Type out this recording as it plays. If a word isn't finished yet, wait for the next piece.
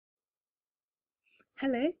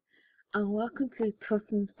Hello, and welcome to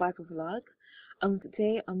Tosin's Bible Vlog.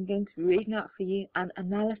 Today I'm going to be reading out for you an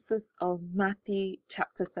analysis of Matthew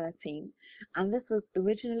chapter 13, and this was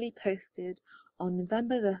originally posted on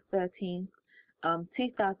November the 13th,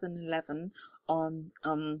 2011 on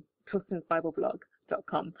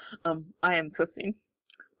tosinsbibleblog.com. I am Tosin,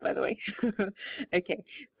 by the way. Okay,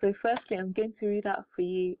 so firstly I'm going to read out for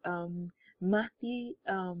you Matthew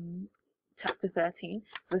chapter 13,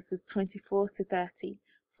 verses 24 to 30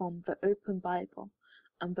 from the Open Bible.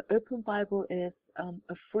 The Open Bible is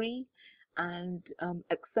a free and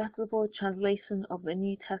accessible translation of the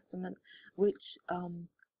New Testament, which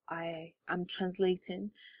I am translating,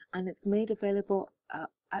 and it's made available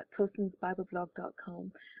at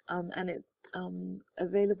tosinsbibleblog.com, and it's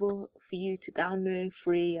available for you to download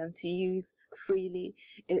free and to use freely.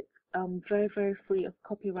 It's very, very free of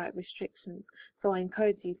copyright restrictions, so I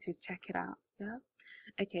encourage you to check it out. Yeah.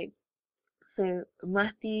 Okay. So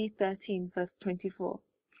Matthew 13 verse 24.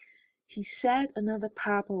 He shared another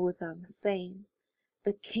parable with them, saying,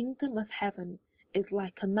 "The kingdom of heaven is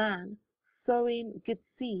like a man sowing good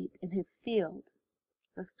seed in his field."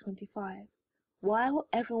 Verse 25. While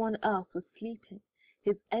everyone else was sleeping,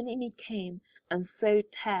 his enemy came and sowed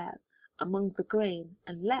tares among the grain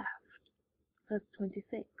and left. Verse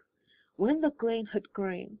 26. When the grain had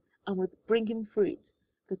grown and was bringing fruit,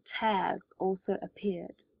 the tares also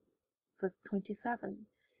appeared. Verse 27.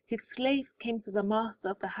 His slaves came to the master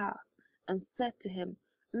of the house and said to him,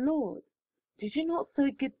 "Lord, did you not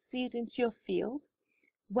sow good seed into your field?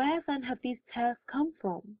 Where then have these tares come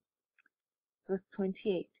from?" Verse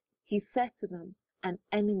 28. He said to them, "An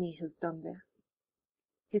enemy has done this."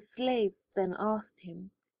 His slaves then asked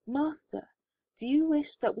him, "Master, do you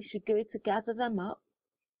wish that we should go to gather them up?"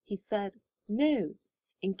 He said, "No,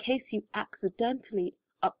 in case you accidentally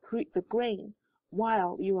uproot the grain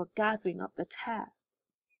while you are gathering up the tares."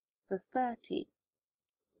 Verse 30.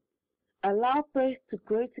 Allow both to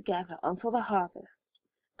grow together until the harvest,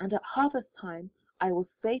 and at harvest time I will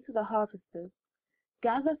say to the harvesters,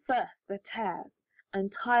 gather first the tares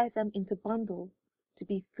and tie them into bundles to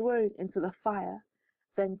be thrown into the fire,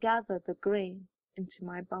 then gather the grain into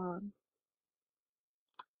my barn.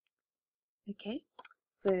 Okay,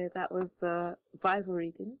 so that was the Bible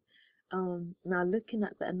reading. Now looking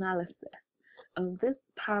at the analysis, this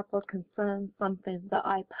parable concerns something that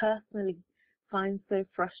I personally find so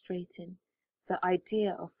frustrating: the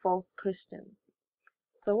idea of false Christians.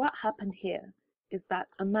 So what happened here is that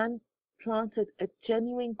a man planted a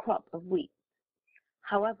genuine crop of wheat.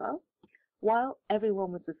 However, while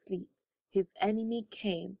everyone was asleep, his enemy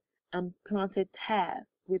came and planted tares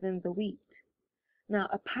within the wheat. Now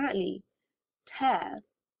apparently tares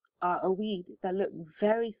are a weed that look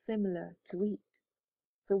very similar to wheat.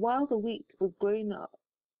 So while the wheat was growing up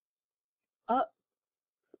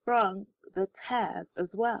sprung the tares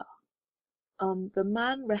as well. The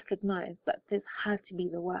man recognized that this had to be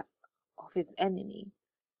the work of his enemy.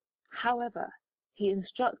 However, he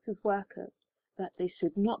instructs his workers that they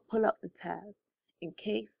should not pull up the tares in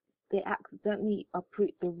case they accidentally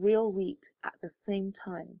uproot the real wheat at the same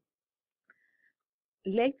time.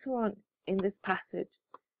 Later on in this passage,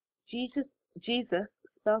 Jesus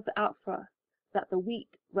spells it out for us that the wheat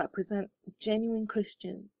represents genuine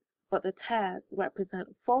Christians, but the tares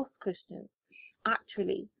represent false Christians,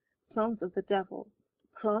 actually sons of the devil,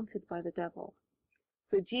 planted by the devil.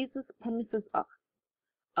 So Jesus promises us,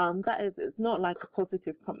 that is, it's not like a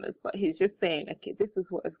positive promise, but he's just saying, okay, this is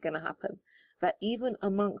what is going to happen, that even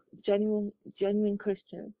amongst genuine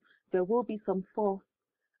Christians, there will be some false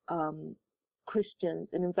Christians,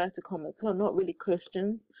 in inverted commas, who are not really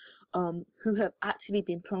Christians, who have actually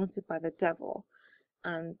been planted by the devil.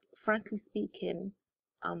 And frankly speaking,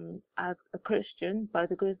 as a Christian, by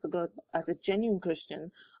the grace of God, as a genuine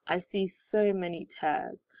Christian, I see so many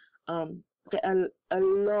tares. There is a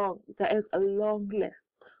long list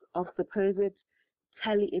of supposed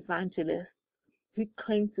tele-evangelists who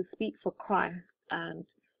claim to speak for Christ and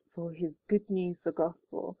for his good news, the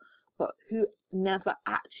gospel, but who never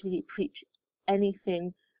actually preach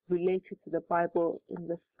anything related to the Bible in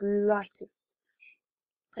the slightest.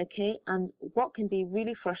 Okay, and what can be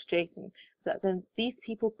really frustrating is that then these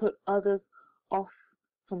people put others off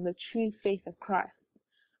from the true faith of Christ.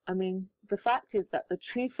 I mean, the fact is that the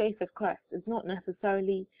true faith of Christ is not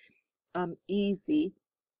necessarily easy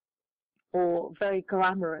or very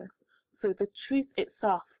glamorous. So the truth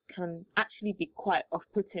itself can actually be quite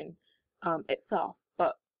off-putting itself,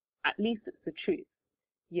 but at least it's the truth.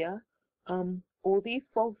 Yeah. All these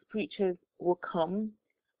false preachers will come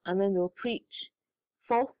and then they'll preach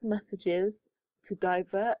false messages to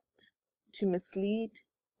divert, to mislead,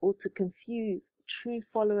 or to confuse true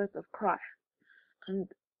followers of Christ. And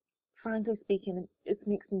frankly speaking, it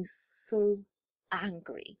makes me so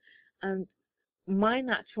angry. And my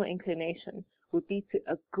natural inclination would be to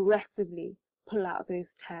aggressively pull out those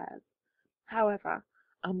tares. However,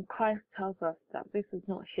 Christ tells us that this is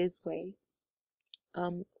not his way.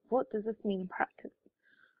 What does this mean in practice?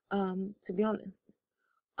 To be honest,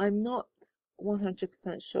 I'm not 100%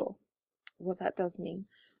 sure what that does mean.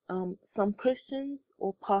 Some Christians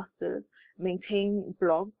or pastors maintain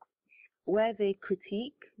blogs where they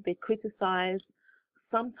criticize,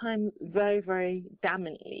 sometimes very, very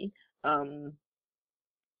damningly,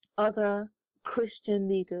 other Christian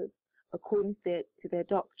leaders according to their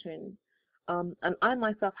doctrine. And I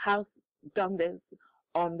myself have done this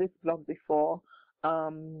on this blog before,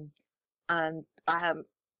 and I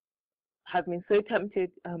have been so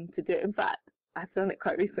tempted to do it. In fact, I've done it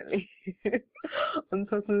quite recently on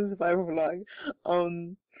Tottenham's Bible blog,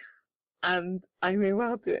 and I may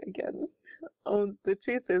well do it again. The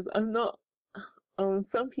truth is, I'm not.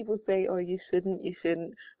 Some people say, "Oh, you shouldn't,"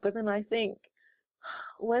 but then I think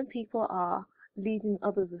when people are leading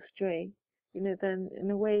others astray, then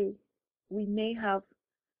in a way we may have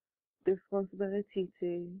the responsibility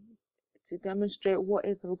to demonstrate what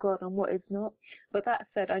is of God and what is not. But that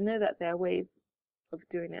said, I know that there are ways of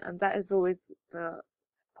doing it, and that is always the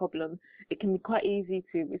problem. It can be quite easy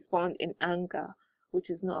to respond in anger, which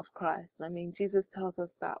is not of Christ. I mean, Jesus tells us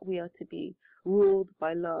that we are to be ruled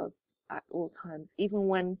by love at all times, even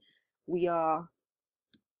when we are,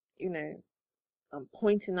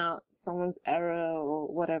 pointing out someone's error or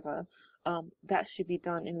whatever. That should be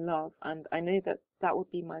done in love, and I know that that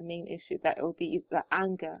would be my main issue. That it will be the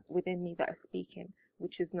anger within me that is speaking,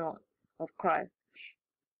 which is not of Christ.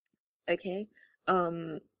 Okay.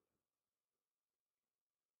 And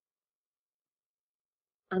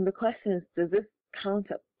the question is, does this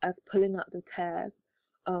count as pulling out the tares?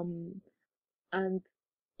 And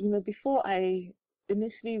before I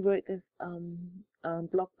initially wrote this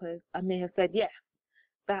blog post, I may have said yes,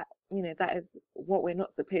 that that is what we're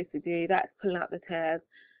not supposed to do. That's pulling out the tares.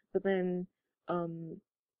 But then on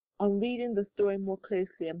reading the story more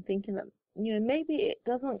closely, I'm thinking that maybe it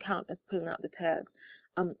doesn't count as pulling out the tares.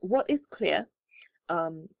 What is clear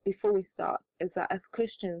before we start is that as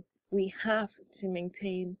Christians we have to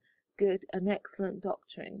maintain good and excellent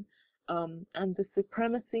doctrine, and the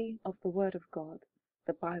supremacy of the Word of God,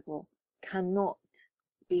 the Bible, cannot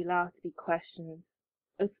be allowed to be questioned,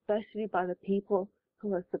 especially by the people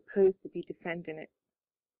who are supposed to be defending it.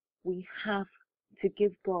 We have to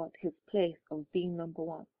give God his place of being number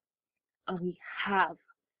one, and we have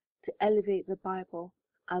to elevate the Bible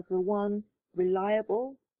as the one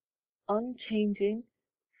reliable, unchanging,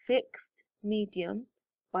 fixed medium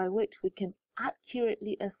by which we can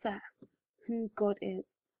accurately assess who God is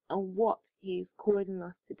and what he is calling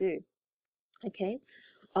us to do. Okay?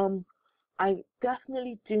 I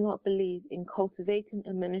definitely do not believe in cultivating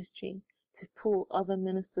a ministry to pull other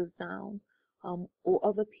ministers down, or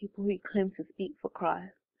other people who claim to speak for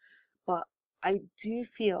Christ. But I do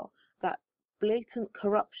feel that blatant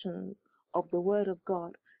corruptions of the Word of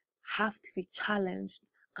God have to be challenged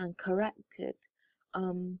and corrected.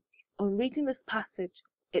 On reading this passage,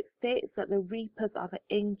 it states that the reapers are the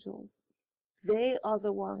angels. They are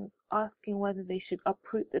the ones asking whether they should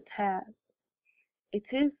uproot the tares. It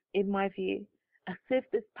is, in my view, as if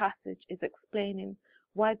this passage is explaining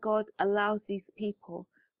why God allows these people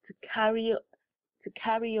to carry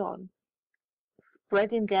on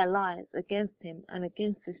spreading their lies against him and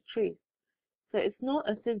against his truth. So it's not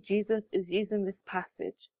as if Jesus is using this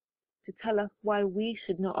passage to tell us why we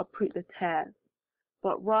should not uproot the tares,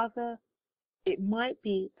 but rather it might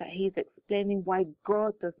be that he's explaining why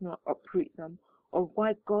God does not uproot them, or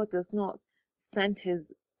why God does not send his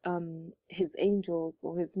angels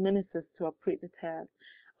or his ministers to uproot the tares.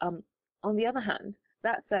 On the other hand,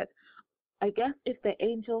 that said, I guess if the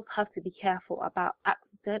angels have to be careful about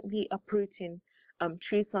accidentally uprooting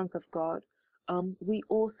true sons of God, we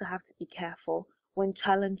also have to be careful when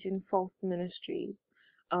challenging false ministries,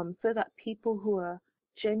 so that people who are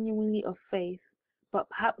genuinely of faith, but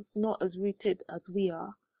perhaps not as rooted as we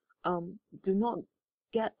are, do not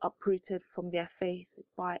get uprooted from their faith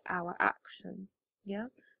by our actions. Yeah.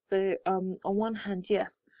 So on one hand, yes,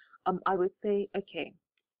 I would say, okay,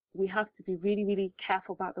 we have to be really, really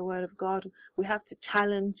careful about the Word of God. We have to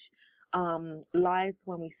challenge lies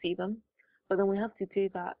when we see them, but then we have to do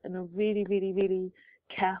that in a really, really, really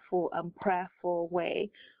careful and prayerful way,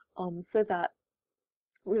 so that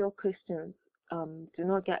real Christians do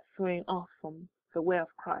not get thrown off from the way of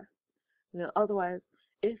Christ. Otherwise,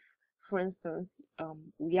 if, for instance,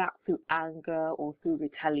 react through anger or through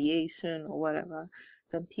retaliation or whatever,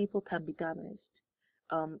 then people can be damaged.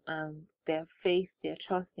 And their faith, their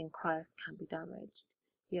trust in Christ can be damaged.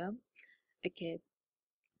 Yeah? Okay.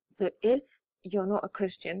 So if you're not a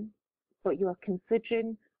Christian, but you are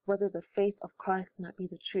considering whether the faith of Christ might be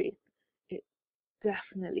the truth, it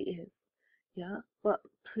definitely is. Yeah? But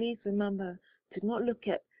please remember to not look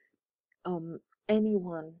at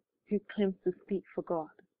anyone who claims to speak for God.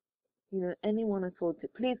 Anyone at all.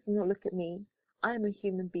 Please do not look at me. I am a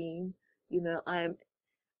human being. I am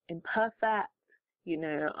imperfect.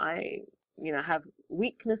 I have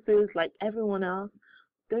weaknesses like everyone else.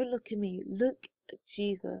 Don't look at me. Look at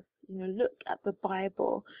Jesus. Look at the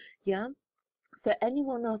Bible. Yeah. So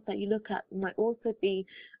anyone else that you look at might also be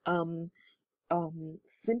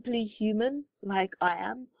simply human, like I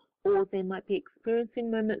am, or they might be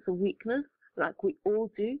experiencing moments of weakness, like we all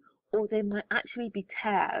do, or they might actually be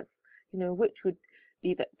tares, which would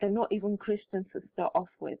be that they're not even Christians to start off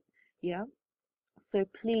with. Yeah. So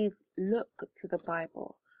please look to the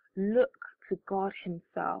Bible, look to God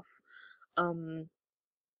Himself.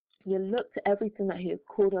 You look to everything that He has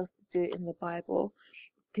called us to do in the Bible,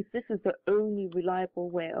 because this is the only reliable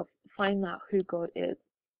way of finding out who God is,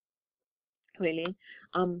 really.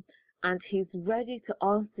 And He's ready to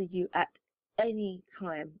answer you at any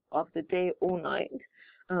time of the day or night.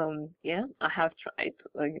 Yeah, I have tried.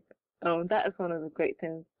 That is one of the great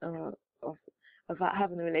things about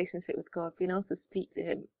having a relationship with God, being able to speak to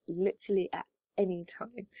Him literally at any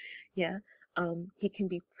time. Yeah, He can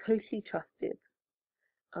be totally trusted.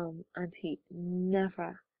 And He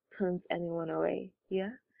never turns anyone away.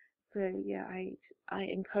 Yeah. So yeah, I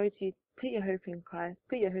encourage you, put your hope in Christ,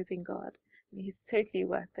 put your hope in God. He's totally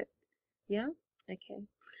worth it. Yeah. Okay.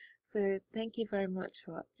 So thank you very much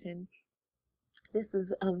for watching. This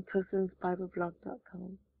is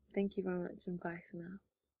Tosin'sBibleblog.com. Thank you very much and bye for now.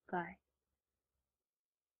 Bye.